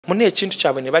Mune ekintu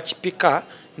kyabwe ne bakipika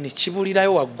ne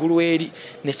kibulirayo waggulu eri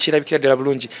ne kirabikira ddala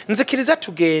bulungi. Nzikiriza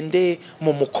tugende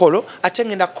mu mukolo ate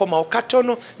ngenda kukomawo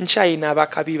katono nkyayina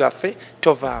abakabi baffe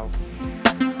tovaawo.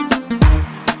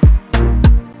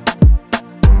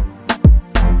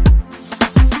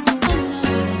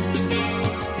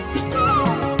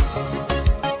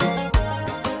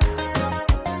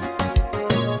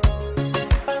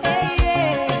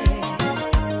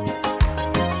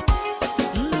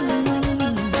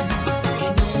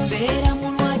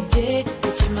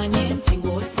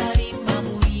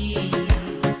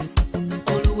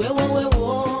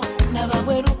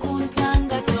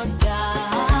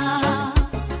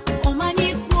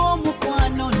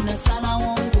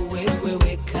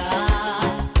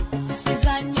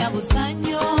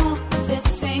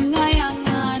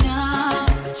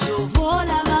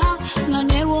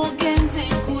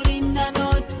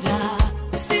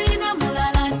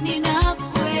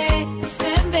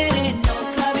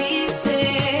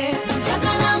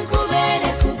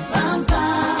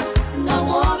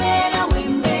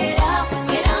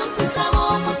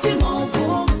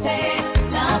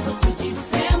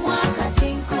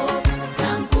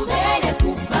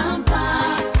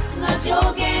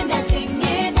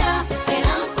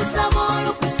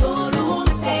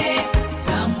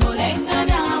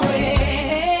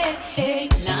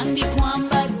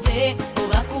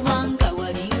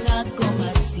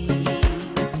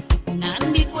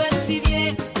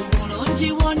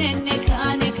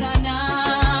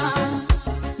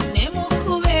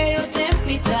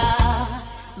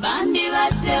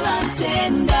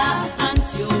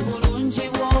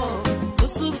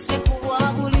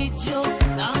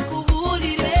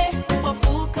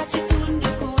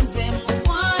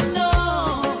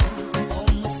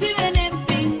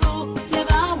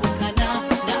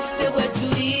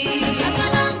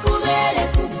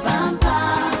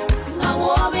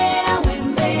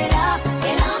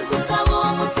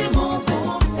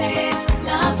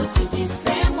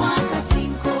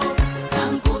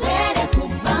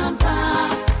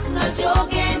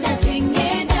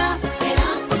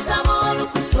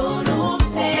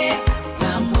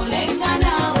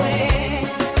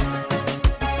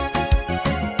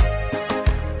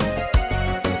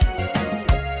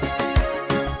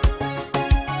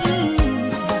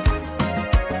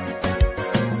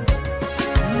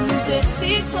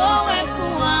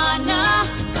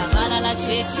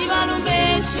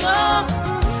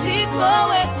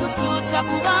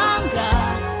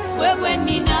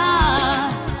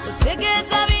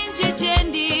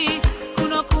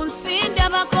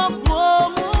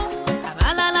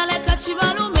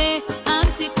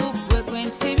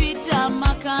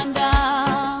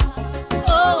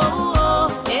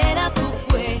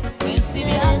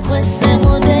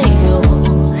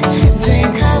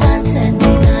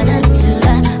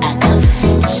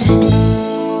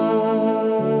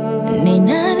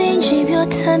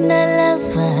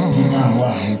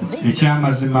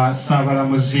 Ekyamazima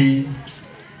Saabalamuzi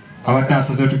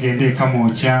abatasaze tugende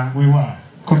Kamoocha wewa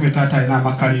kofe tata alina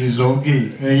amakalirizo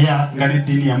ge nga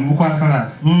n'eddiini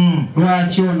yamukwatala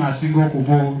lwaki ono asinga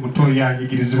okuva muto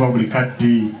yanyigirizibwa buli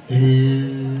kadde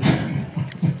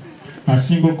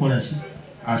asinga okukola ki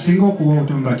asinga okuba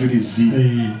obutomu bajulizi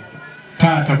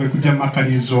taata bwe kujja mu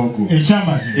makalirizo ogo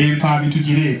ekyamazima empaabi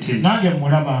tugireete nange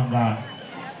mulabanga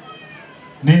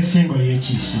n'ensingo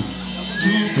y'ekiisi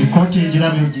ekoti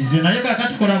enjirabe egize naye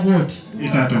kakati kola bwoti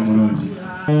etaata omulungi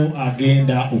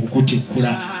agenda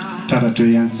okukutikkula taata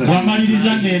tweyanziza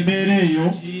bwamaliriza n'embeera eyo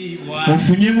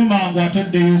ofunyemu mangu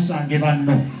atoddeyo osange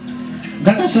banno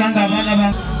gagasanga abaana ba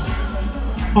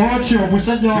otyo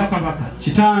omusajja wa kabaka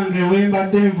kitange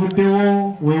wembadde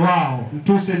nvuddewo weewaawo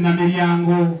ntuuse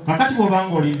namiryango kakati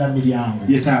bw'obanga olinda miryango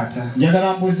ye taata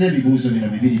njagala mbuuza ebibuuzo bino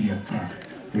bibiri byokka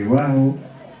weewaawo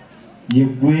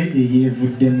yeggwe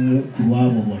eyeevuddemu ku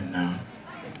lwabo bonna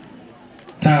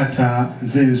taata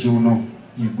nze nzuuno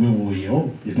yeggwe wuuyo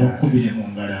okubire mu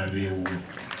ngalo abeewo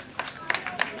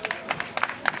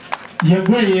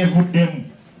yeggwe eyeevuddemu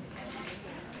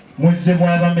muzze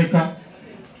bw'abameka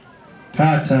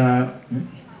taata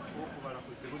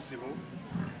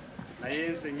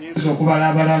okubala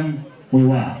abalamu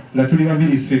wewa nga tuli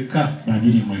babiri ffekka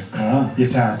babiri mwekka ye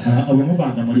taata bwe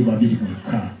mubanga muli babiri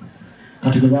mwekka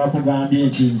kati bwe bakugambye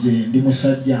nti nze ndi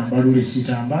musajja mbalule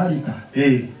sitambaalika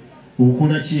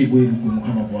okola ki bwerugu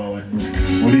mukama gwawadde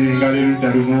olira engalo erudda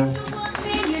luno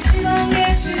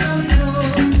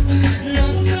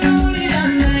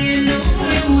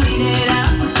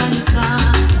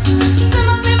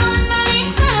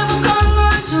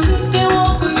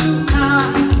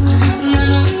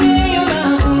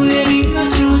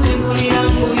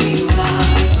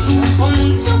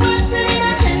Omuntu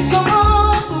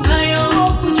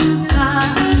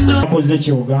nkoze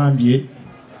kyogambye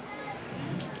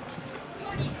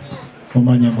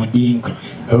omanya mudinka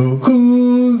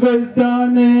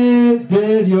okuvetane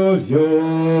deryo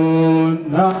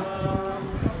lyona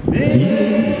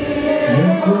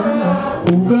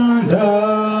Uganda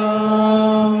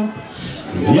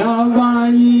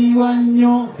lyamanyiwa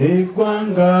nnyo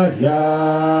eggwanga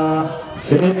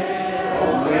lyaffe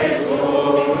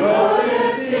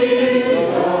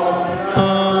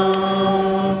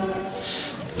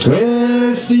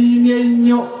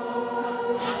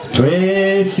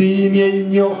twesimye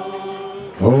nnyo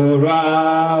olwa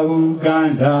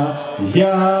Uganda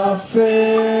lyaffe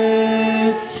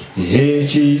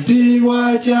ekitiibwa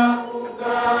kya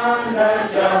Uganda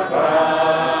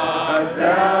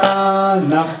kyafata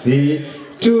naffe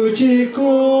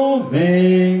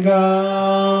tukikuumenga.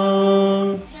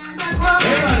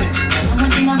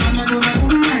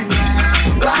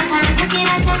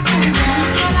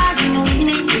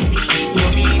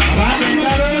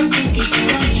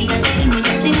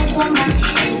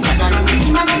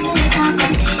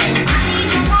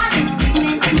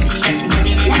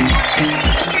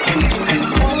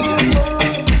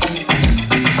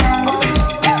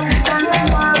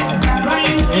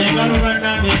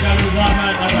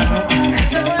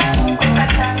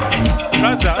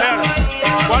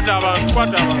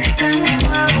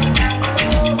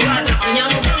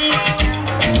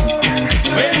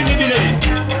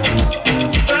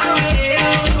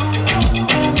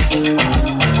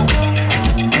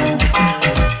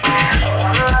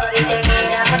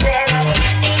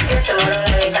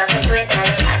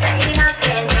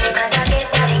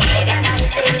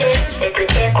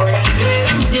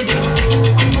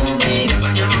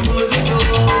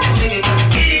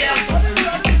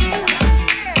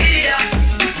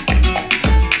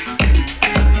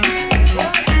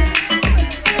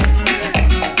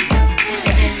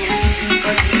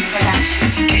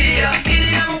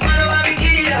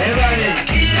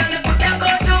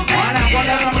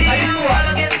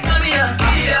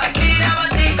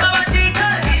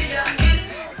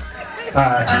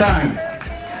 Kitange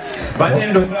badde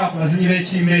ndoola abazinyi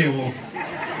b'ekimeewo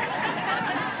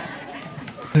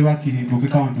tebakirintuuke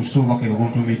kawantu soobaka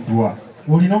obuntumiddwa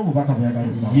olina obubaka bweyagala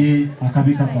ye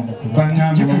akabi kava mu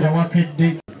baŋŋambira wakedde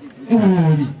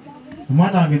oli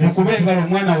omwana wange okuba engalo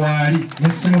omwana waali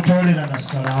nesimutoolera na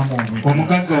salaamu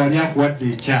omugagga wali akuwadde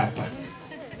ekyapa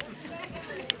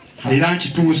era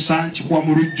nkituusa nkikuwa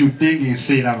mu lujjudde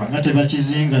ng'ensi eraba nga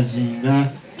tebakizingazinga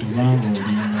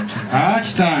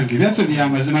kitange byaffe bya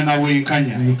mazima na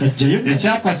bwenkanya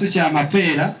ekyapa si kya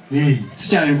mapeera si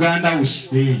kya Uganda House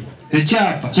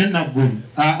ekyapa kyennaggulu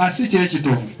si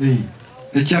kyekitovu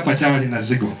ekyapa kyawali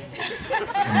nazigo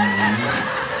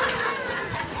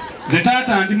nze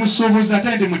taata ndi musuubuzi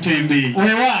ate ndi mutembeeyi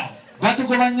weewaawo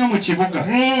batugoba nnyo mu kibuga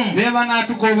naye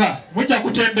banaatugoba mujja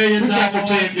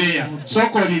kutembeeya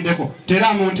sooka olindeko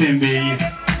teramu ntembeeye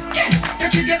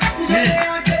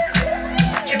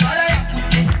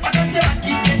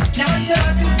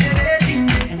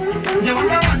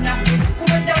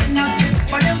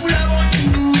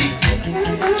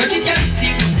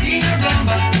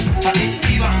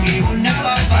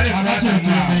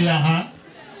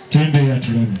tembeeya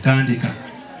tulabe tandika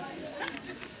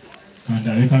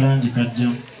kandabe kalangi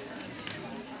kajjamu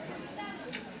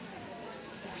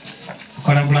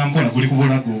okalagula mpola guli ku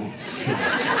bulago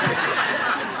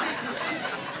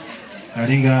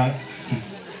alinga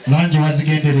langi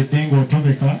wazigenderedde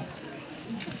ng'otobeka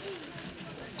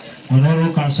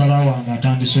onoolwoka nsala wange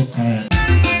atandise okukaya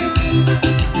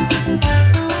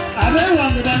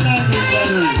abeewange bannange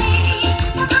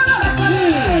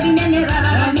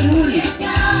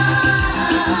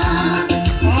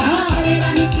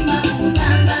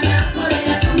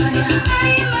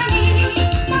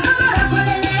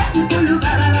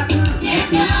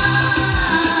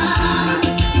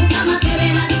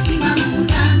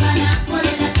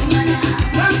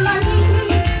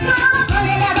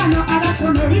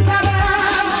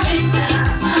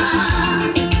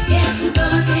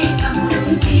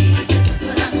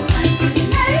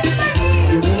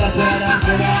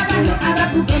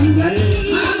engalo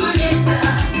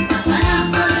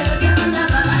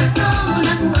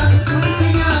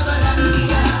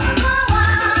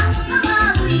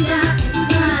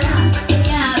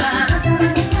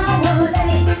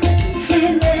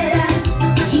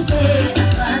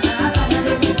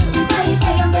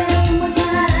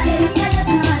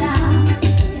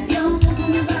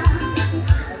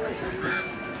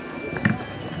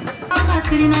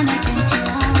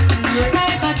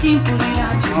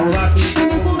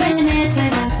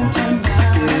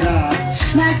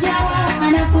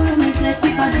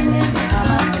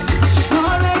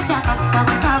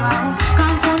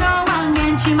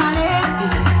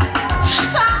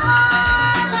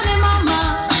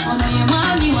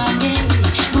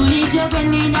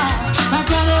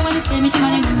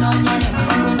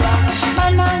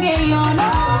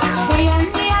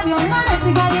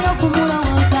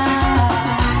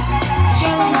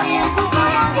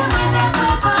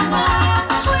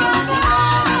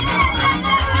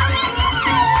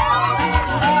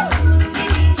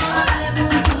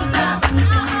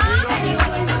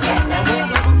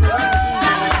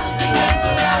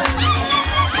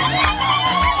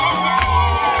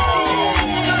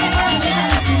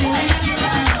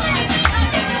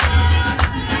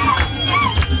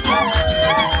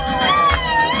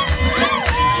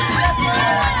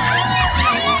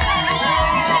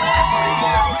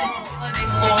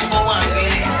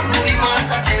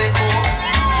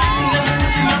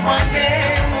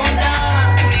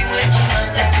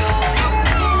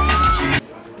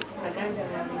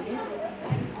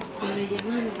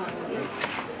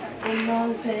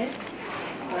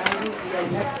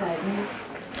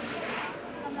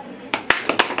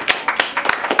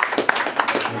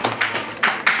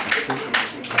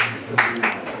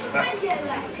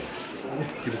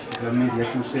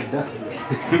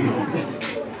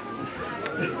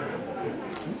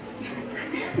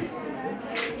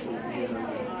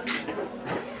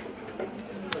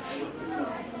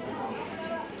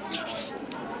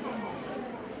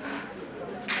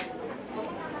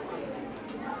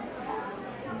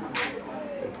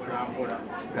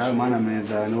Mwana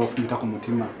meza n'ofumita ku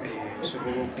mutima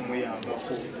sobola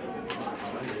okumuyambako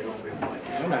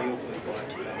nayo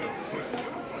okwekwatira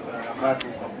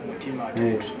akatuuka ku mutima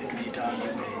tuyitanga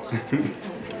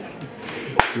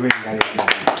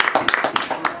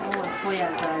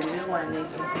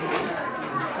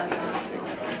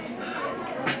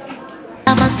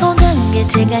amasonga nge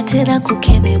tegatera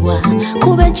kukemebwa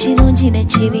kuba ekirungi ne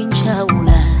kibi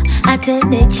njawula ate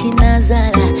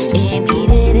nekinazaala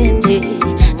emirerembe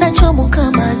nakyo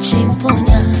mukama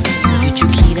kimponya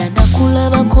nzijukira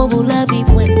nakulabako bulabi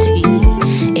bwe nti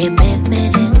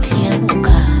ememmere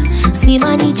ntyemuka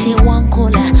simanyi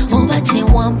kyewankola oba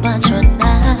kyewampa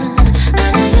kyonna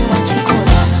anaye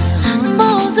wakikola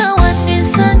mbooza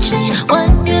wandisa ki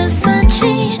wanywesa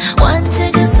ki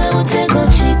wantegesa butego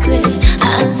kigwe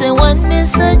anze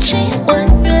wandisa ki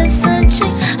wanywesa ki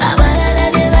abalala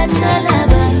be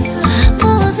batalaba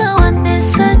mbooza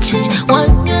wandisa ki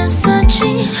wanywesa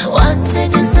ki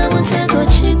wantegesa butego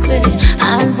kigwe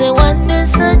anze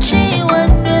wandisa ki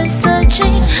wanywesa ki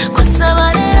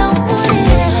kusaba leero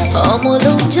mpulire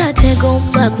omulungi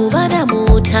ategomba kubala mu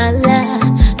butala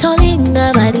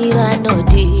tolinga bali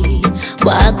banodi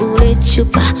wagula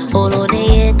ecupa olwo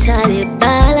neyeetala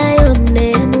ebbaala yonna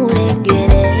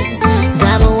emulengere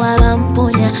zabo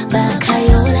wabamponya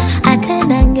bakayola ate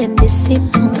nange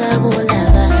ndisimpu nga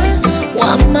bolaba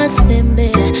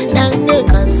wamasembera nange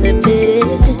kansembere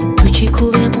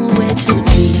tukikube mu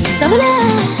bwetuti sabula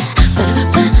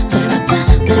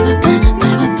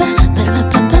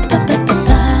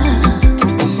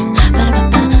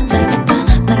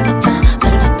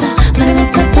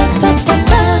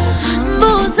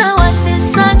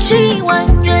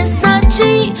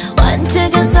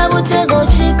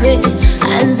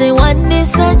anze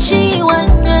wandisa ki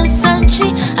wanywesa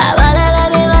ki abalala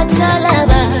be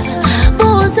batalaba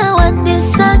buuza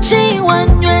wandisa ki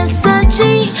wanywesa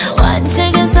ki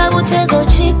wantegesa butego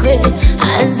kigwe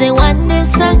anze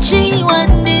wandisa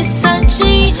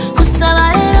ki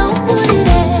kusaba leero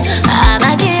mpulire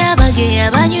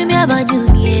abageya banyumya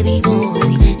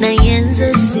ebibuuzi naye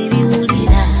nze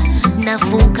sibiwulira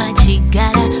nafuuka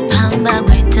kiggala pamba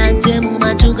gwe ntadde mu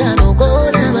matu gano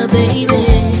golaba beibe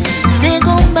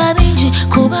segomba bingi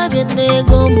kuba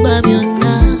byenegomba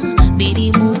byonna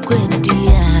biri mu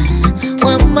gweddiya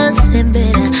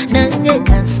wamasembera nange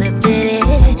kansembere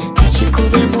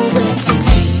tikikube mu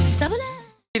bwetuti sabula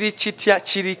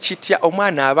kiri kitya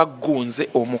omwana abagunze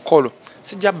omukolo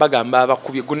sijja bagamba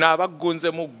abakubye guno abagunze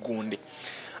mu ggunde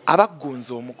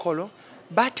abagunze omukolo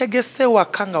bategese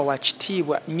waka nga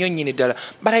wakitiibwa nnyo nnyini ddala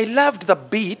but I loved the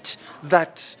beat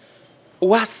that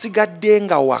wasigadde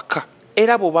nga waka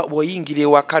era bw'oyingira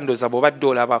ewaka ndoza bw'obadde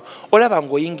olaba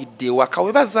ng'oyingidde ewaka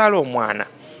we bazaala omwana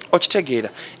okitegeera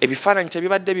ebifaananyi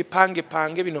tebibadde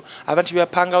bipangepange bino abantu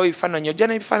byapangawo ebifaananyi ojja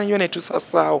n'ebifaananyi byo ne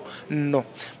tusasaawo no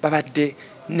babadde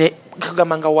ne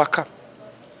kagamba nga waka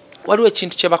waliwo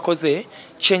ekintu kye bakoze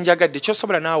kyenjagadde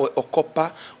kyosobola naawe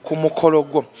okoppa ku mukolo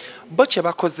gwo bo kye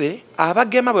bakoze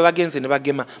abagema bwe bagenze ne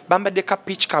bagema bambadde ka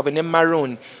peach kaabwe ne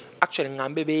maroon actually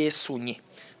ngambe beyesunye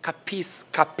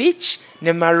ka peach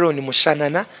ne maroon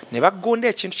mushanana ne bagunda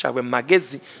ekintu kyabwe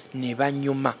magezi ne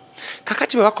banyuma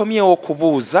kakati bwe bakomyewo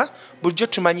okubuuza bulijjo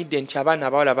tumanyidde nti abaana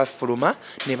abawala bafuluma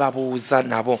ne babuuza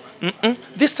nabo.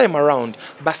 This time around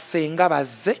basenga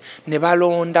bazze ne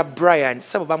balonda Brian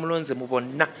sebo bamulonze mu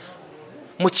bonna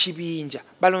mu kibinja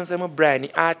balonzemu Brian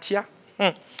atya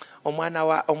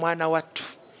omwana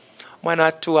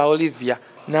wattu wa Olivia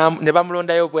ne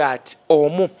bamulondayo bw'ati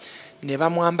omu ne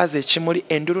bamwambaza ekimuli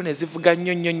endulu ne zivuga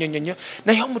nnyo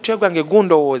naye omutwe gwange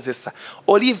gundowoozesa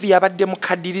Olivia abadde mu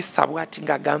kadirisa bw'ati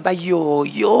ng'agamba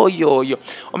yoyo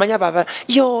omanya baba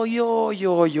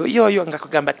yoyo nga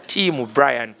kugamba tiimu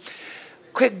Brian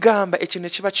kwegamba ekintu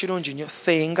kiba kirungi nnyo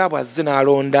senga bwazze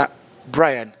n'alonda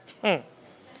Brian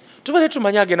tubale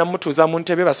tumanye agenda mutuuza mu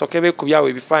ntebe basooke beekubyawo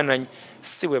ebifaananyi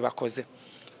si bwe bakoze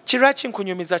kirwaki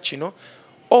nkunyumiza kino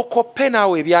okoppe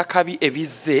naawe ebyakabi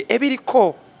ebizze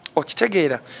ebiriko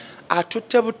okitegeera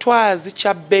atutte butwazi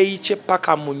kya bbeeyi kye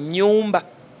paka mu nnyumba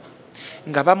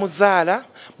nga bamuzaala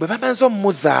bwe bamaze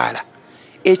omumuzaala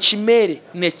ekimere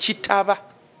ne kitaba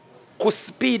ku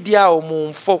sipiidi awo mu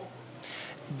nfo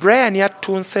Brian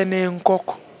yattunse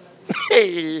n'enkoko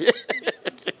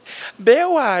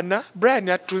beewaana Brian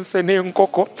yattunse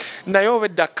n'enkoko naye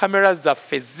obedda kamera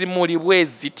zaffe zimuli bwe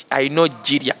ziti ayina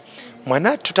ogirya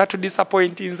mwana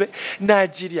tutatudisappointinze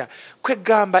n'agirya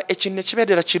kwegamba ekintu ne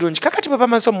kibeddera kirungi kakati bwe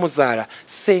bamaze omuzaala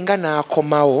senga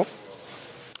n'akomawo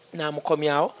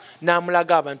n'amukomyawo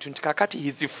n'amulaga abantu nti kakati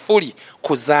hizi fully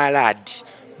kuzaala adi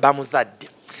bamuzadde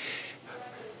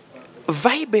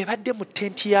vibe ebadde mu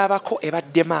tenti y'abako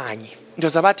ebadde maanyi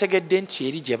ndoza bategedde nti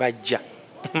eri gye bajja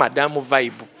madamu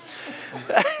vibe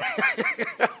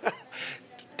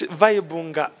vibe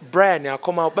nga Brian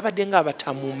akomawo babadde nga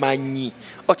abatamumanyi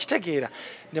okitegeera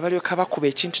ne balyoka bakuba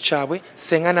ekintu kyabwe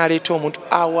senga n'aleeta omuntu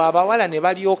awo abawala ne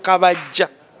balyoka bajja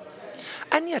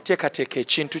ani yateekateeka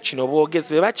ekintu kino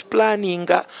bwogezi be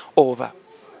bakiplaninga oba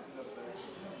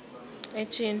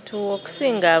ekintu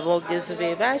okusinga aboogezi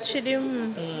be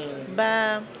bakirimu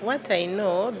what I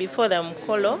know before the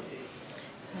mukolo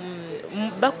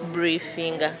back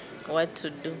briefinga what to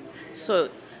do so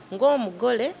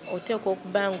ng'omugole oteekwa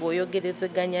okuba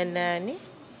ng'oyogerezeganya naani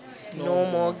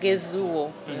n'omwogezi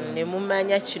wo ne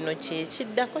mumanya kino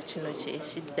kyekiddako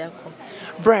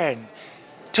Brian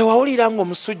tewawulira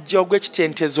ng'omusujja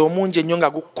ogw'ekitentezo omungi ennyo nga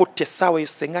gukutte essaawa eyo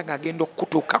senga ng'agenda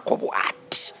okutuukako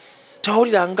bw'ati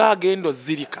tewawulira ng'agenda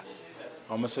ozirika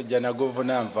omusujja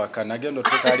naguvuna nvaka nagenda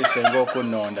otuuka ali senga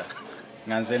okunnonda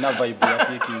nga nze na vibe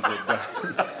yapiikinze dda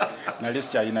nali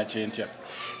sikyalina kyentya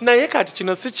naye kati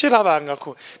kino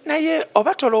sikirabangako naye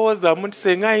oba tolowoozaamu nti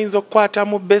senga ayinza okukwata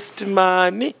mu best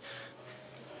man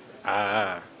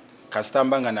kasita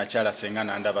mba nga nakyala senga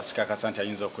nandaba sikakasa nti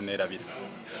ayinza okuneerabira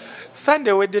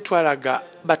Sunday wedde twalaga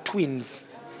ba twins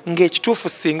ng'ekituufu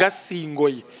singa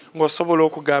singoye ng'osobola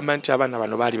okugamba nti abaana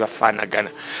bano baali bafaanagana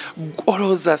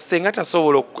olowooza senga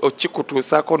tasobola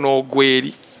okikutuusaako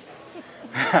n'ogweri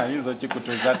ayinza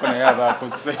okikutuusaako naye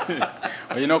abaakuse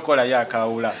olina okukolayo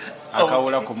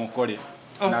akawula ku mukole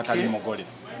n'atali mugole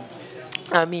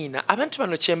amiina abantu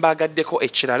bano kyembagaddeko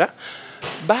ekirala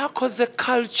bakoze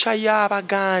culture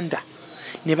y'Abaganda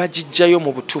ne bagijjayo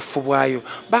mu butuufu bwayo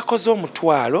bakoze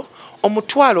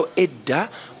omutwalo edda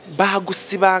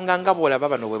bagusibanga nga bwolaba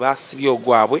bano bwe basibye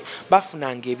ogwabwe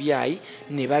bafunanga ebyayi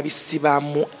ne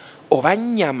babisibamu oba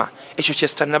nnyama ekyo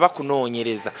kyesitanaba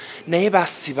kunoonyereza naye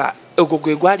basiba ogwo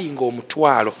gwe gwalinga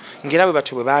omutwalo ng'era bwe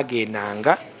batyo bwe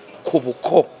bagendanga ku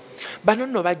buko bano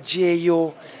nno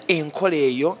bajjeeyo enkola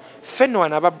eyo ffenno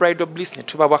wano aba Bridal Bliss ne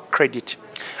tubawa credit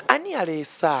ani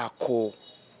aleesaako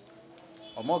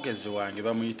omwogezi wange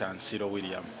bamuyita Nsiro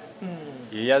William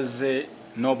ye yazze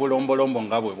n'obulombolombo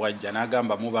nga bwe bwajja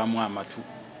n'agamba mubamu amatu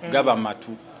gaba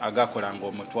matu agakolanga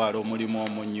omutwalo mulimu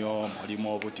omunyo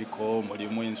mulimu obutiko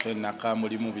mulimu enswa ennaka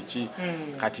mulimu biki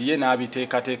kati ye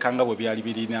n'abiteekateeka nga bwe byali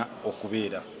birina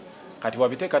okubeera kati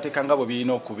wabiteekateeka nga bwe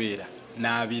birina okubeera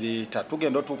n'abireeta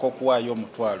tugenda otuuka okuwaayo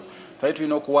omutwalo twali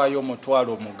tulina okuwaayo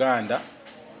omutwalo omuganda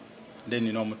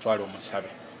then n'omutwalo omusabe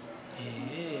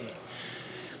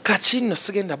kati nno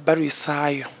sigenda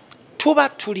balwisaayo tuba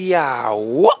tuli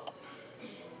awo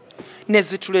ne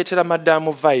zituleetera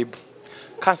madamu vibe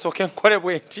kansooke nkole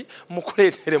bwe nti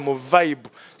mukuleetere mu vibe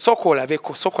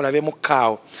sooka olabemu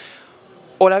kaawo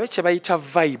olabe kye bayita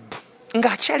vibe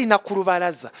ng'akyalina ku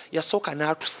lubalaza yasooka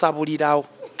n'atusabulirawo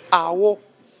awo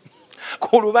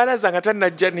ku lubalaza nga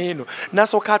tannajja n'eno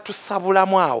n'asooka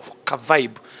atusabulamu awo ka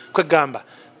vibe kwegamba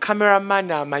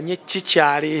cameraman amanye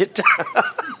kikyaleeta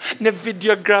ne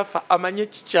videographer amanye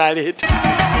kikyaleeta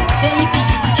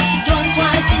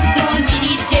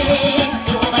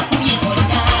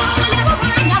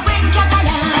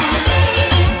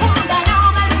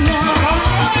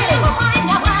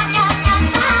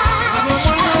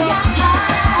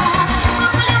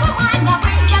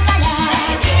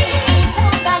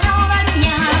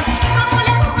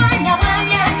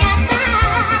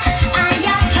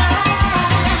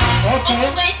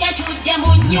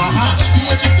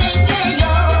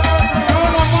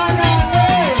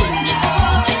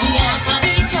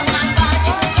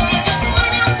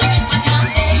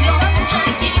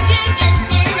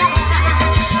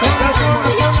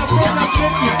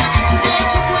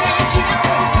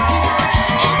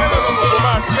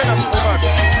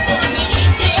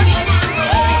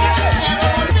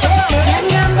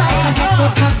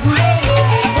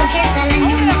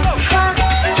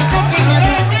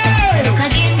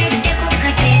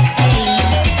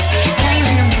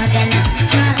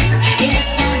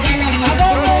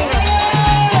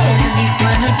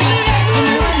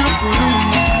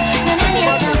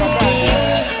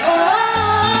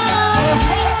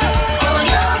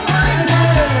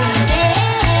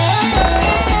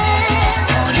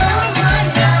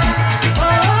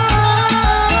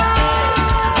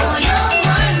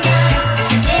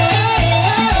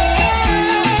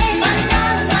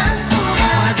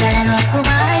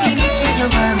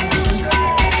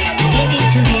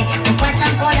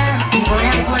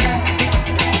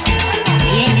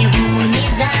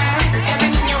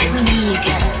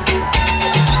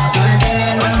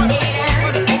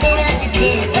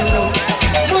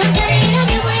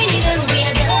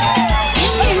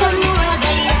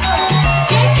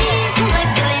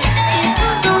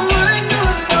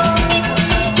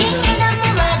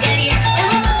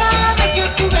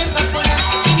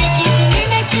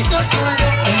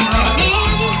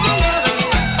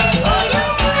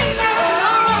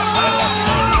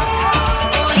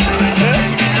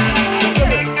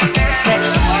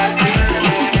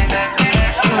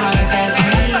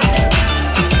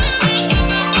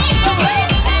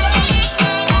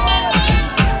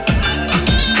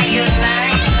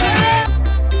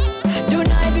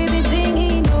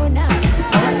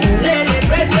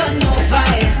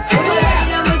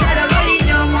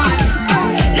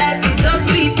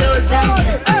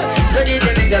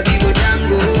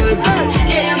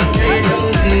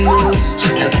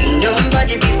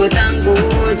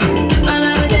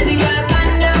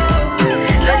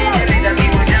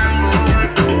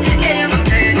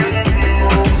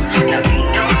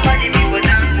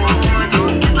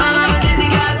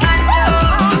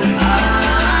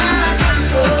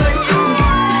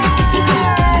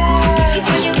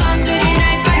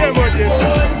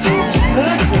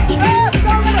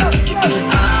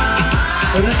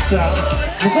selector.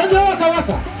 Musajja wa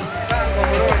Kabaka.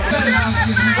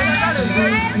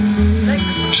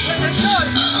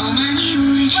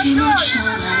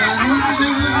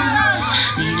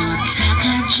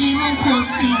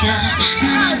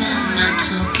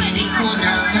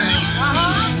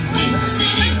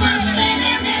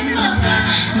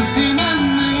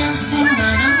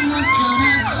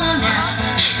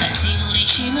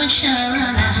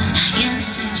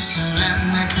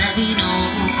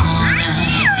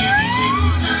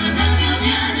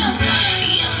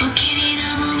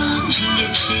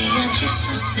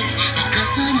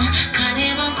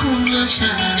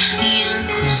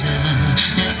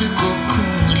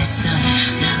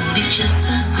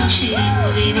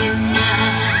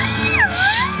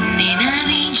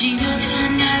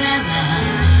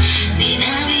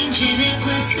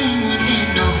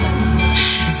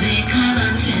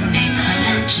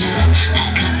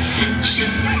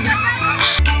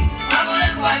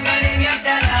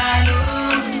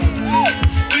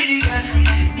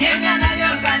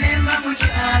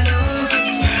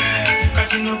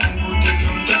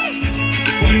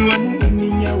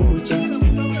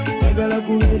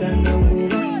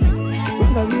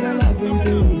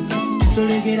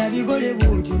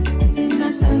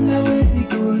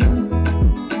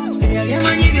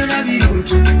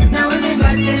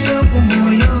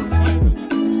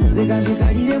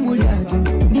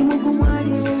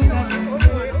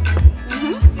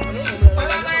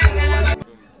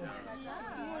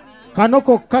 Kano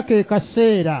kokka ke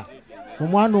kaseera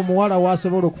omwana omuwala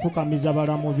wasobola okufukamiza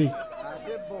balamu be.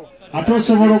 Ate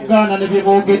osobola okugaana ne bye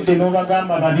boogedde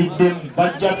n'obagamba babiddemu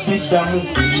bajja biddamu.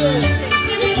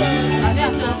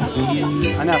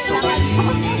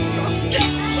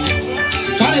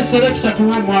 Kale selekita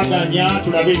tuwa omwaganya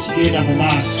tulabe ekigenda mu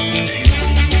maaso.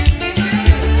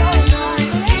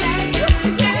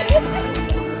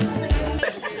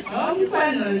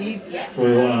 Omukwano Olivia.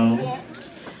 Wow.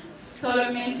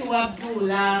 Solomenti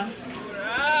Wabula.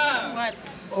 What?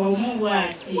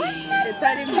 Omuwati.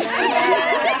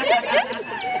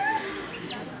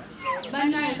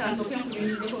 Banaye kansoke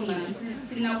nkunyumizeko nga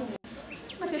sinaku.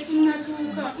 Ate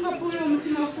tunatuuka nga bula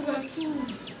omutima kuba tu.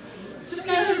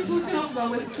 Sukala lutuuse nakuba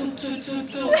we tu.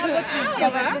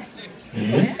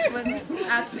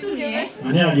 Atutumye.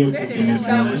 Ani ali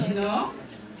okugemesa? Kino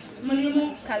mulimu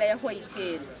Kala ya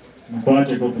white.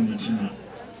 Mukwateko ku mutima.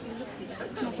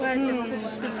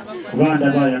 Kubanda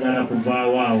bayagala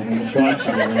kuvaawo awo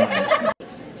mukwatire waawo.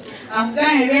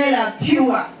 Afghan era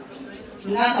pure.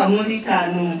 N'akamuli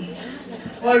kano.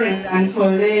 Always and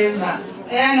forever.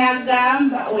 Era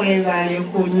nagamba weebale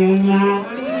kunyuma.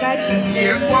 Olinga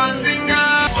kigiye kwansinga.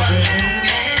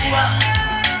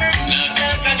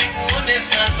 Nitaka nikuone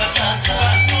sasa sasa.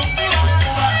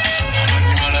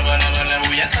 Bala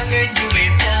uyakange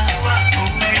jubeta.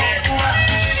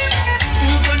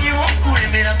 Musonyi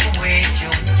wokulemera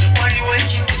kumwejo. Waliwo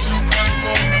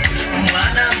ekikusuukako.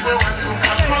 Omwana gwe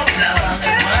wasuukako.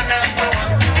 Omwana gwe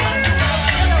wakuwa.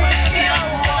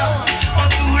 Yanguwa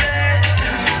otule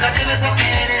mu katebe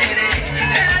kokerere.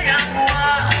 Era yanguwa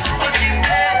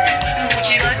osibe mu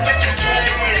kibanja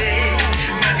kyokyerere.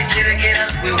 Nabiterekera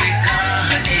gwe weka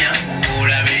hani yanguwa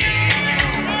olabe.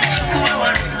 Kuba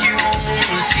walungi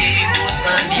omuntu singa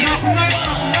osangire okuwa.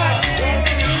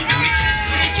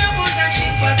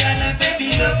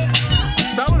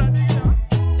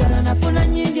 Nafuna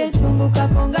nyingi etumbuka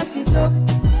konga sito.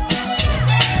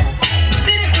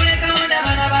 Siri kuleka wona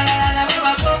bana balala nabo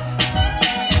bako.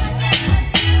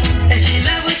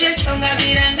 Ekilabu kyekyo nga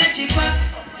biranga kikwa.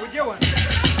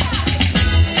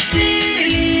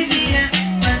 Siribira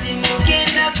mazima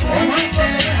ogenda kunzita.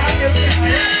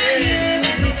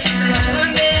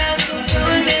 Katonde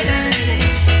yakutondera nze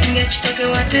ng'ekitoke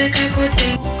wateekako te.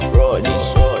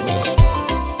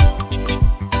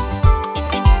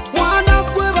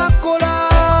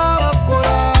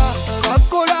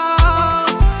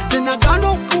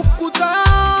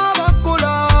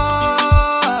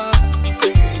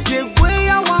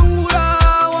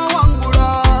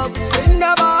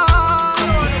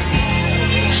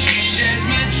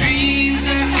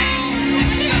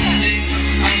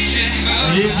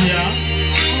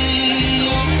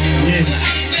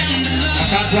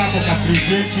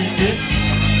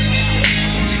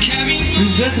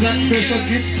 Present that special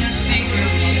gift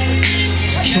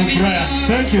to Brian.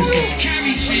 Thank you, sir.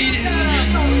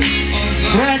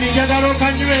 Brian, njagala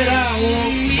okanywera awo.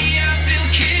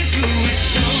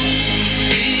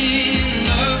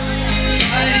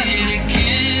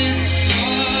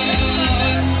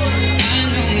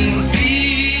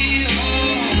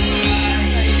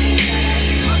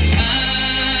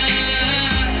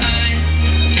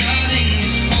 Darling,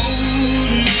 just hold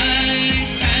my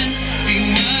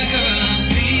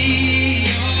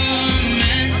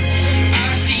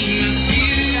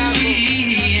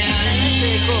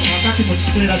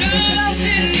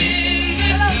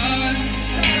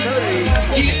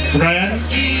Brian.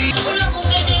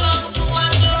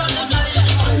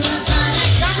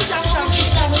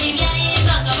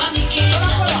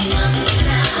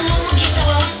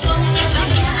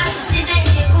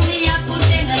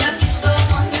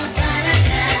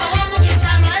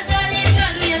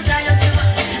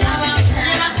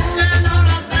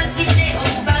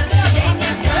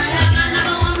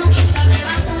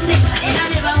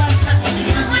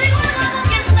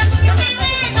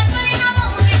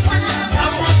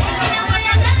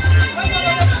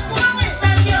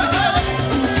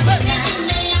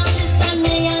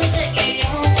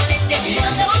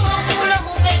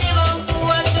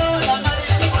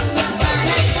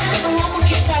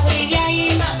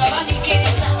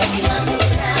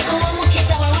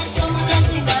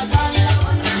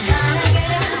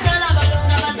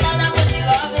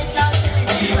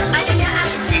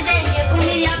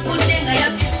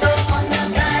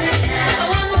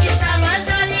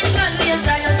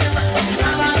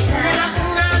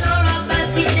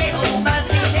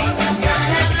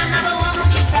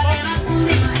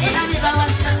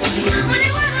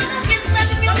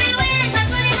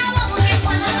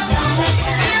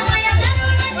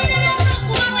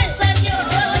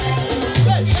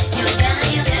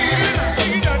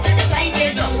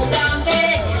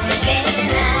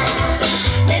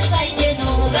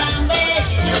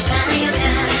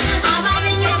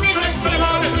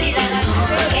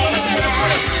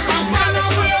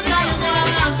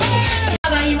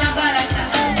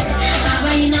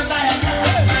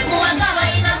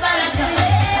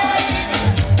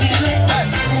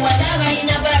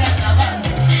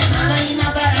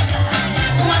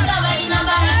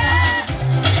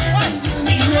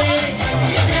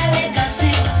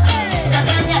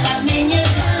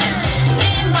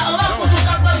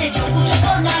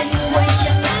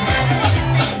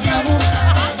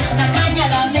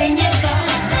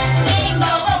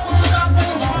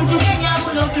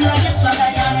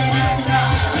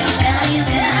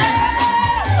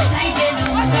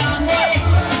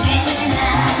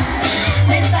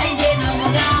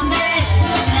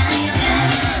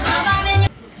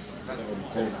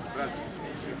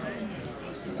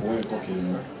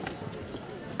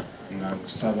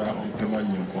 Kusaba omutema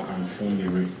nyoko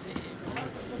anfumbirwe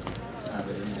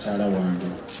mukyala wange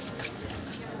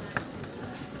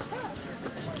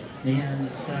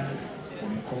neyanza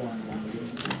omuko wange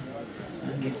omulungi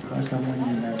nange tukwasa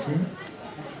mwanyinaze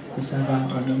kusaba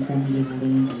omunkuumire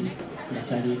bulungi nga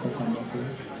taliiko kamogo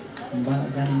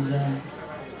mbagaliza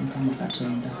Mukama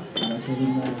Katonda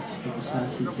abakyalimu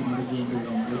obusaasizi mu lugendo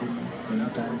lwomulumu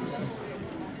lwemutandise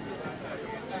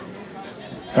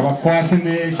kabakwase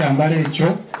n'ekyambalo ekyo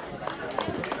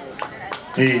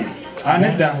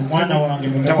anedda omwana wange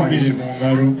mumukubire mu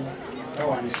ngalo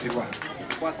tawanisibwa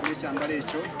kwase n'ekyambalo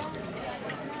ekyo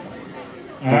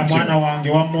mwana wange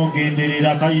wamma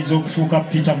ogenderera kayinza okufuuka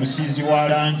Peter musiizi wa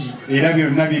langi era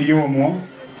byonna biri omwo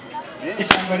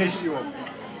ekyambalo ekiri omwo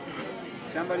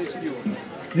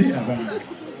abange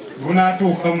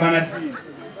bunaatuuka mu manaddiini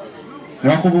ne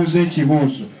bakubuuza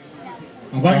ekibuuzo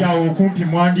abali awo okumpi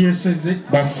mwandyeseze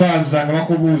bafaaza nga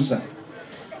bakubuuza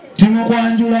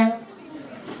timukwanjula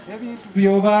ebintu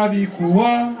byoba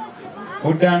bikuwa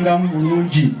oddangamu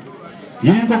bulungi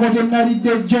yenkoko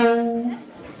gyenalidde jjo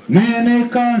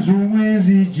nenekanzu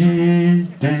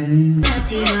mwenzijidde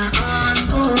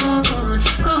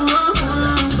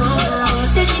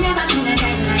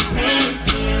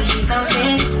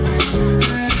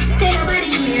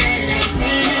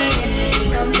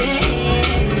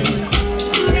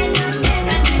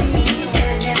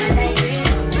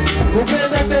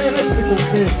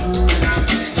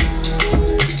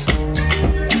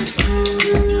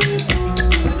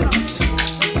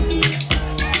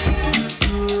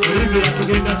Olivia,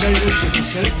 tugenda direction,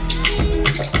 okay?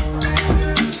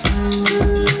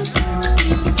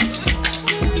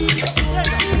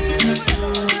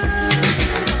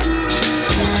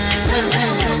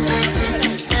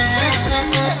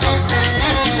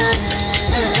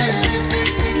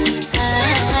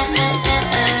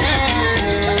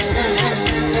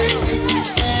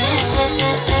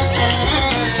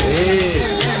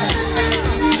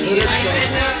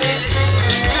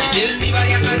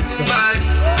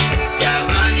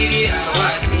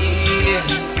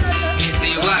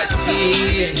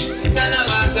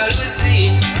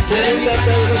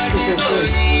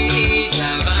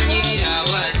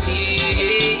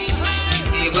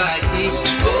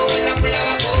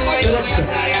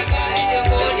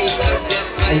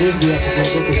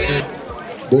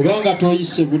 Bw'obanga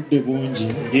toyise budde bungi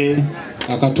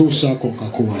akatuuso ako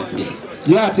kakuwadde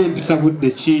ye ate empisa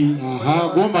budde ki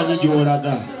gwomanyi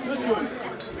gy'olaga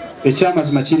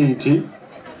ekyamazima kiri nti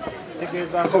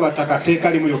tegezaako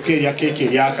batakateeka limu lyokka erya keeke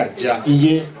eryakajja.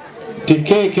 Ye.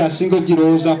 Tikeeke asinga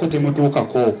ogirowoozaako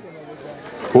temutuukako.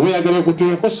 Oba oyagala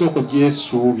okutuukako sooka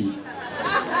ogyesuubi.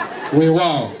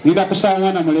 Weewaawo. Ngenda kusaba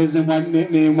mwana mulenzi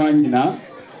ne mwannyina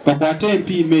bakwate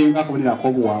empiima eyo ng'akabonerako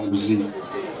obuwanguzi.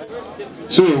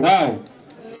 So weewaawo.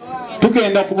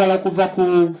 Tugenda kubala kuva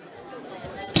ku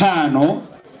 5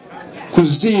 ku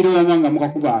 0 oba nga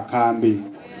mukakuba akambe.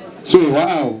 So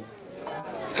weewaawo.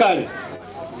 Kale.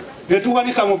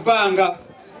 Netuwanika mu bbanga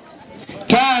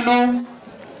 5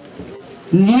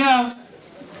 4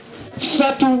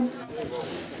 3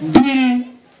 2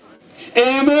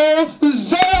 1 0.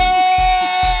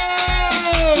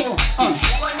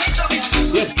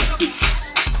 Yes.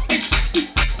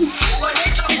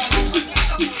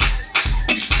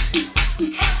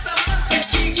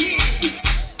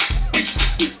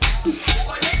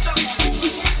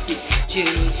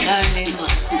 Jerusalem,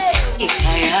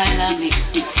 ikayalami,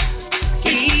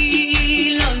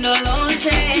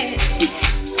 ilondoloze,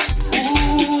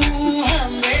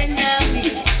 uhambe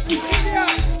nami.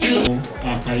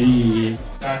 Akayiye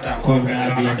koga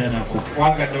agenda nako.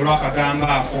 Wagadde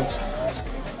olwakagamba ako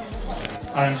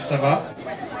ansaba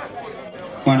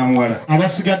mwana muwala.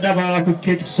 Abasigadde abalala ku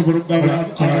keeki tusobola okugabula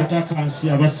abatakansi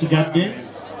abasigadde.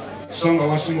 So nga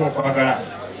wasinga okwagala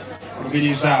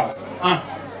olubirizaawo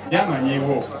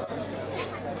yamanyiibwo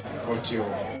otyo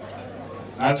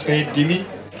nasika eddimi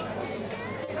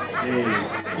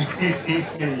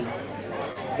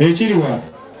ekiriwa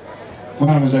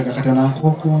mwana muzaga katana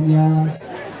nkookonya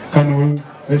kano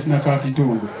esinaka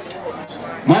kitundu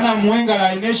mwana muwengala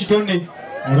alina ekitone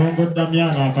alongo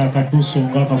Damyana akakatuuso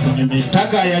ng'akakunyumira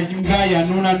tagaya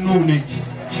yanuunanuune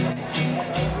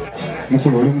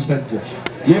mukulu oli musajja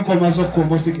yenkoma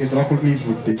z'okkomba okitegeeza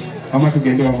bakulivudde ama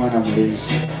tugende wa mwana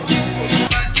mulenzi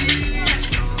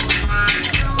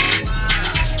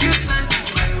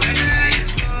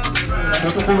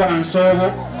totukuba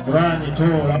nsoobo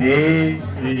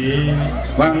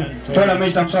tolamu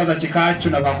ekitakuswaza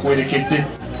kikakyo nabakuwerekedde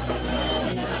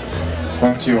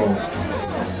otyo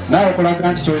naawe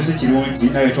okulaga nti kyolese kirungi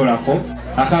nawe tolako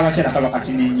akabakyala kaba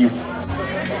katini nnyo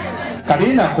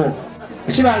kalinako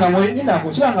ekibanga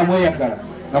mweyagala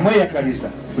nga mweyagaliza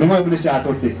buli mwe bune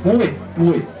kyatodde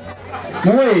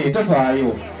muwe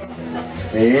tofaayo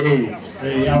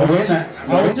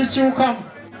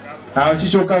awo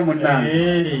kikyukamu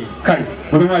munnange kale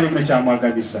buli mwe ali mune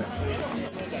kyamwagalisa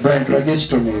Brian tulage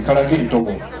ekitone kalage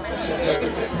entobo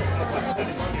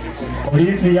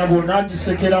Olivia bonna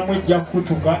agisekeramu ejja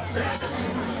kutuka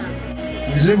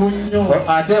nzibu nnyo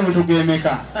ate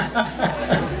butugemeka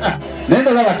naye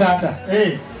olaba taata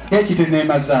keeki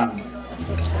teneemazaamu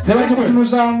ne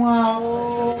bagikutunuzaamu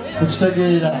awo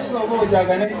okitegeera oba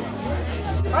ojagane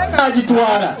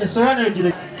agitwala esowaani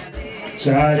egire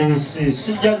kyaleese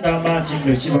sijja gamba nti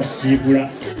nno kibasiibula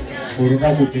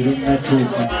olunaku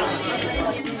terunnatuuka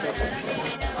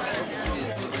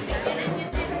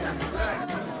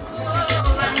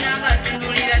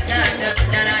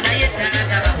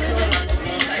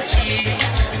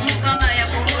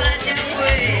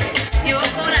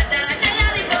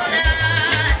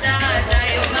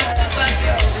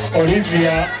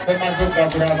Olivia bamaze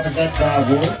okugabula abazadde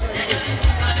abo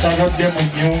sabodde mu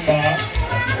nnyumba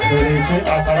oleete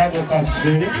akalabo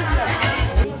kaffe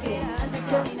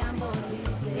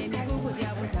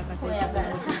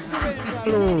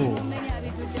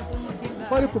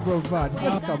Wali ku provide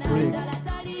just a break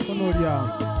kono lya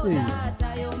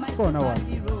kona wa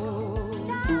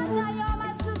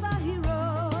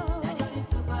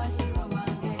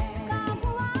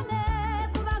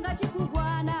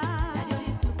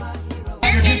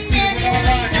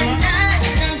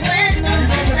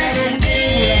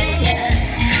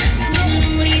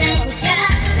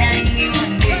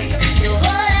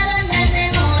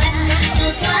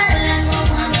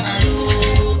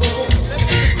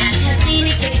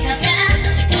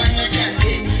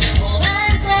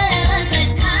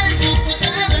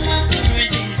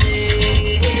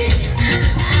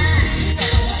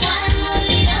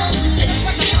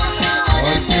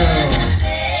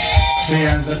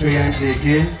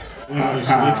tuyanzeke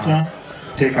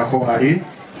teekako wali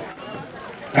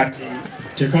kati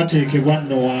tekateekebwa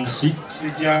nno wansi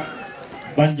sijja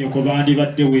bannyoko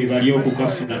bandibadde weebali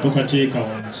okukafuna tokateeka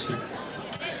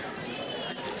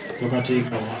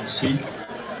wansi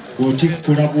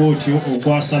bw'otikkula bw'otyo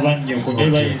okwasa bannyoko naye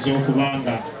bayinza okuba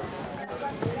nga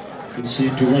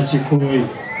ekintu bakikooye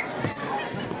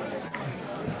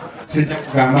sijja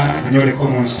kugamba nyoleko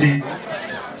mu nsi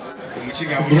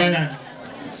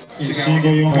ensingo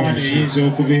y'omwana eyinza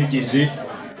okuba egize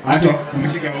ate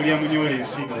omukiga olya munyola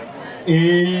ensingo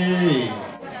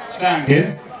Tange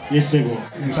yesebo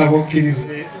nsaba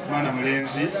okkirize mwana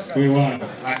mulenzi wewana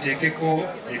ateekeko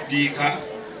eddiika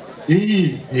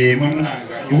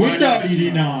munanga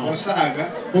wedalirina osaaga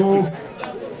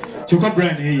kyokka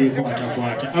Brian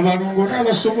yeyekwatakwata abalongo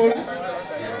n'abasobola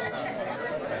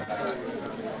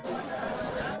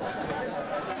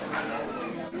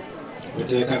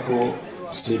Oteekako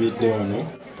sibidde wano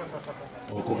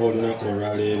okuva olunaku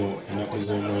olwaleero ennaku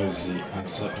z'omwezi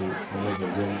 3 omwezi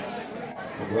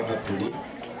ogwa Apuli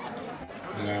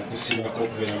nga nkusibako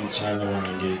okubeera mukyala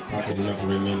wange paka olunaku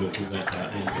lw'emyenda okugatta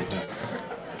empeta.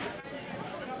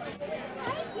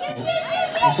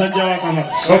 musajja wa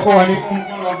kabaka soko wali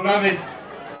omukono wabulabe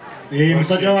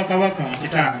musajja wa kabaka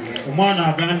kitange omwana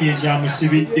agambye nti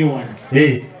amusibidde wano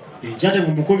enkya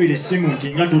temumukubira essimu nti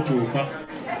nga tutuuka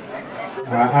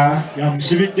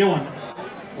yamusibidde wano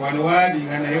wano waali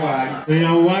nga naye waali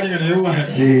awo waali nga naye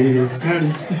waali kale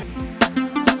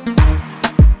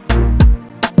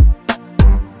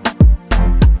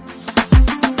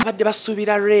abadde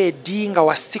basuubira red nga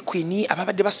wa sequin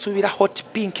ababadde basuubira hot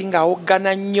pink nga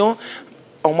awoggana nnyo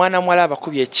omwana muwala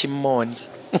abakubye ekimmooni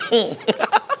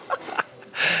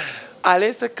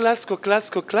aleese class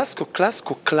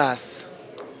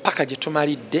paka gye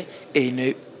tumalidde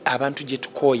eno abantu gye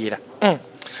tukooyera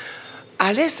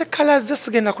aleese colours ze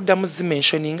sigenda kuddamu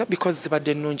zimensioninga because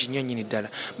zibadde nnungi nnyo nnyini ddala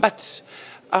but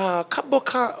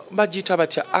kaboka bagiyita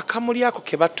batya akamuli ako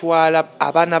ke batwala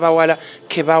abaana bawala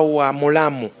ke bawa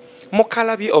mulamu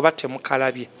mukalabye oba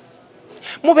temukalabye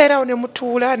mubeerawo ne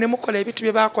mutuula ne mukola ebintu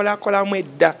bye baakolaakolamu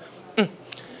edda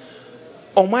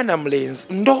omwana mulenzi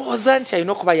ndowooza nti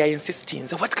alina okuba ya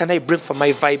insistinze what can I bring for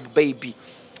my vibe baby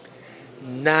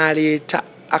n'aleeta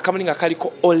akamuli nga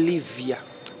kaliko Olivia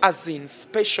as in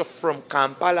special from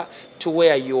Kampala to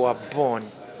where you were born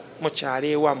mukyalo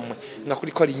ewammwe nga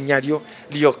kuliko linnya lyo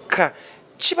lyokka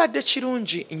kibadde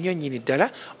kirungi nnyo nnyini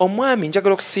ddala omwami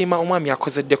njagala okusiima omwami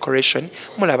akoze decoration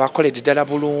mulaba akoledde ddala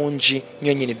bulungi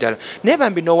nnyo nnyini ddala naye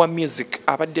bambi n'owa music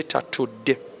abadde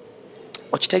tatudde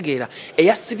okitegeera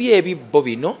eyasibye ebibbo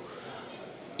bino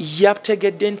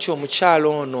yategedde nti omukyalo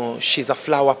ono she's a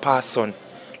flower person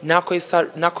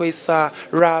nakoyesa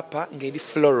rapa ng'eri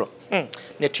floral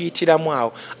ne tuyitiramu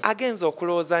awo agenza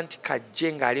okulowooza nti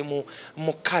kajje ng'ali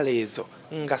mu kala ezo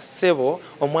nga ssebo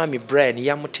omwami Brian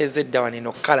yamuteze dda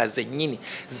waneno kala zennyini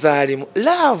zaalimu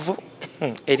laavu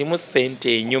erimu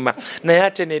ssente enyuma naye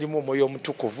ate n'erimu omwoyo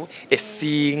omutukuvu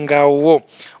esingawo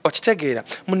okitegeera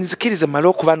munzikirize male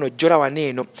okuba nojjola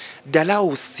waneeno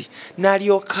dalawusi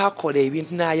n'alyoka akola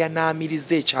ebintu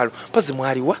n'ayanaamiriza ekyalo mpozi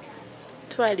mwaliwa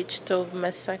twali Kitovu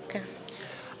Masaka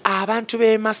abantu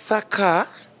b'e Masaka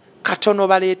katono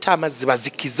baleeta amazzi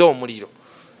bazikize omuliro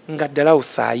nga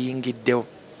dalawusi ayingiddewo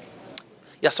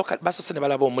yasoka basose ne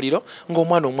balaba omuliro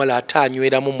ng'omwana omuwala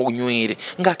ataanyweramu munywere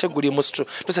ng'ate guli mu stro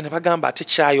tusa ne bagamba ate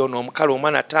kyayoona omukala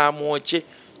omwana ataamwokye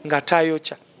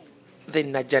ng'ataayokya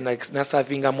then najja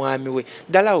nasavinga mwami we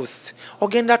dalawusi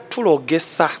ogenda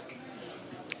tulogesa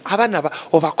abaana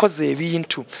obakoze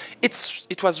ebintu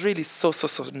it was really so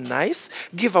nice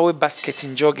give away basket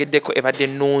njogeddeko ebadde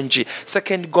nnungi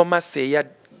second gomase eya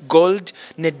gold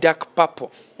ne dark purple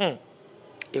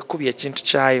ekubye ekintu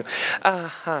kyayo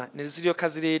ne ziryoka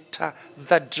zireeta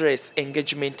the dress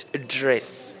engagement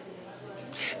dress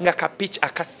nga kapitch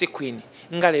aka sequin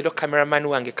nga leero cameraman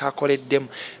wange kakoleddemu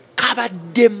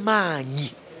kabadde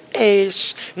maanyi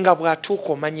nga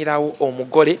bw'atuuka omanyirawo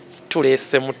omugole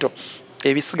tuleese muto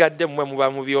ebisigadde mmwe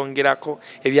muba mubyongerako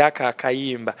ebyaka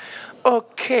akayimba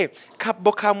okay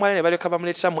kabbo ka mwala ne balyoka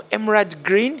bamuleetera mu emerald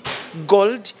green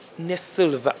gold ne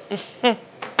silver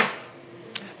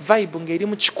vibe ng'eri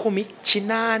mu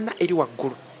 108 eri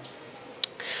waggulu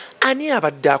ani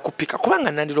abadde akupika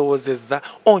kubanga nandirowoozezza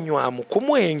onywamu ku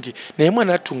mwenge naye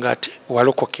mwana attu ng'ate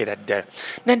walokokera ddala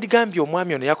nandigambye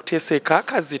omwami ono yakuteeseeko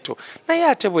akazito naye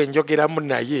ate bwe njogeramu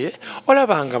naye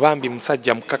olabanga bambi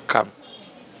musajja mukakkamu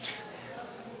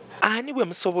ani bwe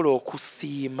musobola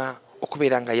okusiima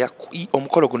okubeera nga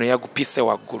omukolo guno yagupise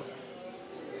waggulu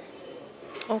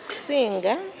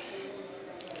okusinga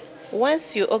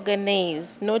once you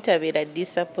organize notabeera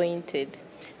disappointed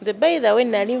by the way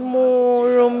nali mu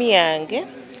room yange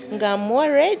nga I'm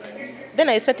worried then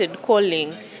I started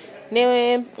calling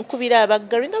ne nkubira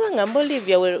abaggaru nga mba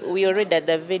Olivia we already at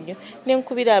the venue ne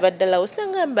nkubira abaddalawo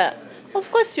sangamba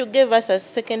of course you gave us a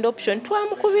second option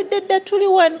twamukubidde dda tuli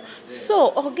wano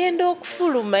so ogenda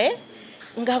okufuluma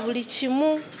nga buli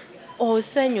kimu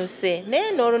osanyuse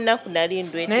naye n'olunaku nali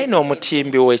ndwedde naye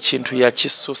n'omutimbi w'ekintu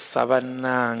yakisussa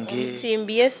bannange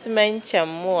omutimbi ye simanyi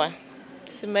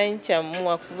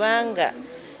kyamuwa kubanga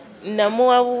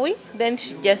namuwa buwi then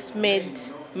she just made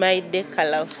maide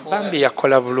colorful. Bambi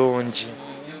yakola bulungi.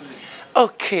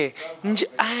 Okay, nje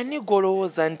ani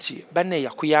golowooza nti banne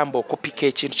yakuyamba okupika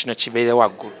ekintu kino kibeere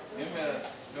waggulu?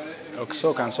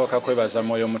 Okusooka nsooka kwebaza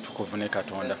Mwoyo Mutukuvu ne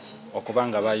Katonda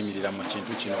okubanga bayimirira mu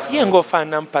kintu kino. Ye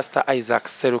ng'ofaanana Pastor Isaac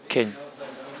Serukenya.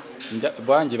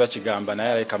 Bwangi bakigamba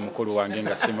naye aleka mukulu wange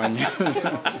nga simanyi.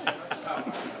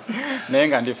 Naye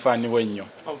nga ndi faaniwe nnyo.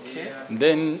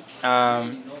 Then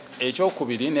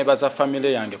ekyokubiri nebaza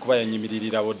family yange kuba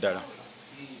yanyimiririrawo ddala.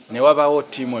 Ne wabawo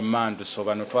ttiimu emmanduso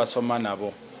bano twasoma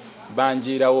nabo.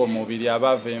 Banjiirawo omubiri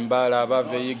abava Embaala,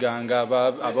 abava Uganda,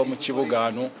 ab'omu kibuga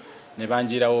ano ne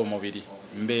banjiirawo omubiri.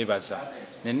 Mbeebaza.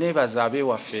 Ne neebaza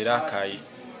abeewaffe era Akayi.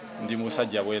 Ndi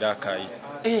musajja bwera Akayi.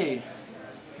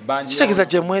 Kitegeeza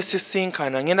gye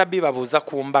mwesisinkana ngenda bibabuuza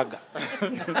ku mbaga.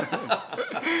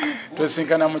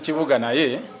 Twesinkana mu kibuga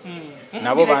naye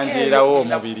nabo banjiirawo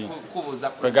omubiri.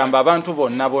 Kwegamba abantu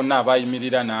bonna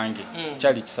abayimirira nange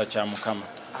kyali kisa kya Mukama.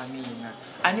 Amiina.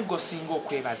 Ani gosinga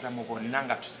okwebaza mu bonna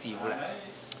nga tusiibula?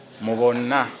 Mu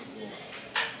bonna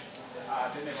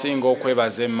singa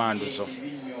okwebaza emmanduzo.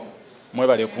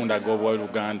 Mwebale kundaga obwa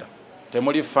Uganda.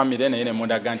 Temuli family naye ne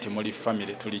mundaga nti muli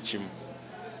family tuli kimu.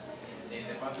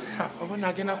 Obona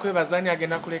agenda kwebaza ani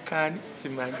agenda kuleka ani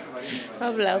simanyi.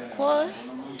 Wabula ko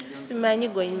simanyi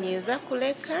gonyiza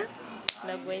kuleka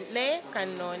na naye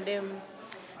kanondemu.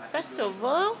 First of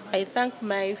all, I thank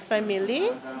my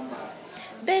family.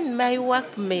 Then my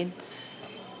workmates.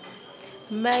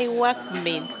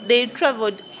 They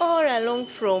traveled all along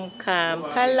from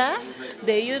Kampala.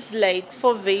 They used like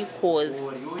 4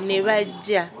 vehicles.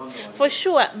 Nevaja. For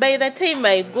sure, by the time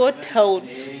I got out,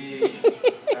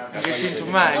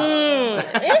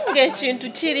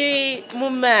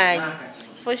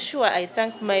 for sure, I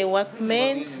thank my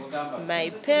workmates, my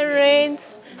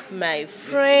parents, my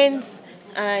friends,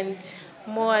 and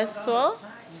more so,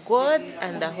 God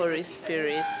and the Holy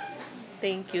Spirit.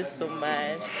 Thank you so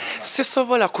much.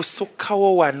 Sisobola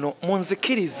kusukkawo wano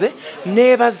munzikirize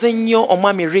neebaze nnyo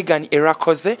omwami Regan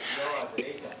Erakoze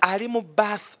ali mu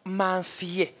birth month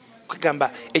ye.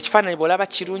 Kugamba ekifaananyi bw'olaba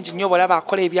kirungi nnyo bw'olaba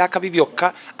akola ebyakabi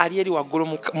byokka ali eri waggulu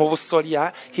mu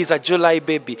busolya. He's a July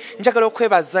baby. Njagala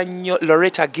okwebaza nnyo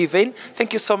Loretta Given.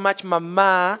 Thank you so much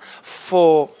mama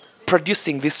for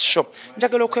producing this show.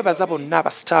 Njagala okwebaza bonna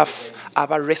aba staff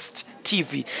aba Rest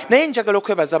TV. Naye njagala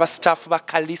okwebaza aba staff ba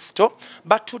Kalisto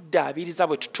batuddaabiriza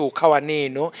bwe tutuuka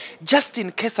waneeno just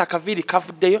in case akaviri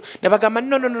kavuddeyo ne bagamba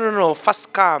no first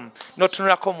come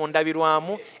n'otunulako mu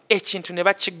ndabirwamu ekintu ne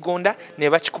bakigunda ne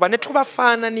bakikuba ne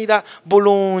tubafaananira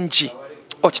bulungi.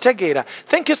 Okitegeera.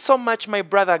 Thank you so much my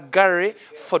brother Gary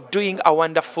for doing a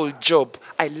wonderful job.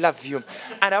 I love you.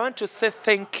 And I want to say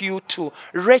thank you to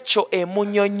Rachel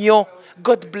Emunyonyo.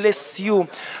 God bless you.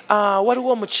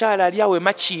 Waliwo omukyala ali awo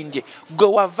Makindye gwe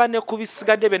wava ne ku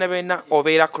bisigadde bena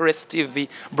obeera ku Rest TV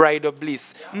Bridal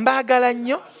Bliss. Mbagala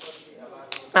nnyo.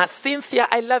 Cynthia,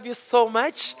 I love you so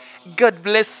much. God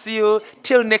bless you.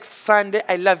 Till next Sunday,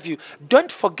 I love you. Don't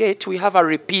forget, we have a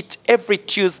repeat every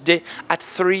Tuesday at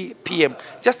 3 p.m.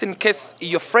 Just in case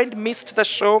your friend missed the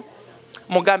show,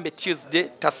 Mugambe Tuesday,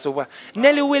 Tasuwa.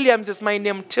 Nelly Williams is my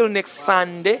name. Till next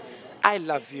Sunday, I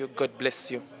love you. God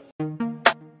bless you.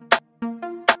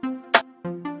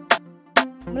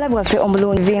 Mulabu waffe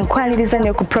omulungi nkwaliriza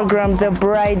ne ku program The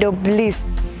Bridal Bliss.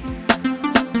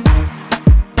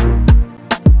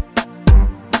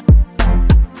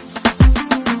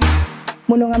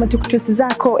 Muno nga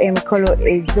matukutusizaako emikolo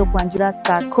ez'Okwanjula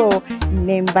ssaako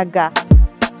n'embaga.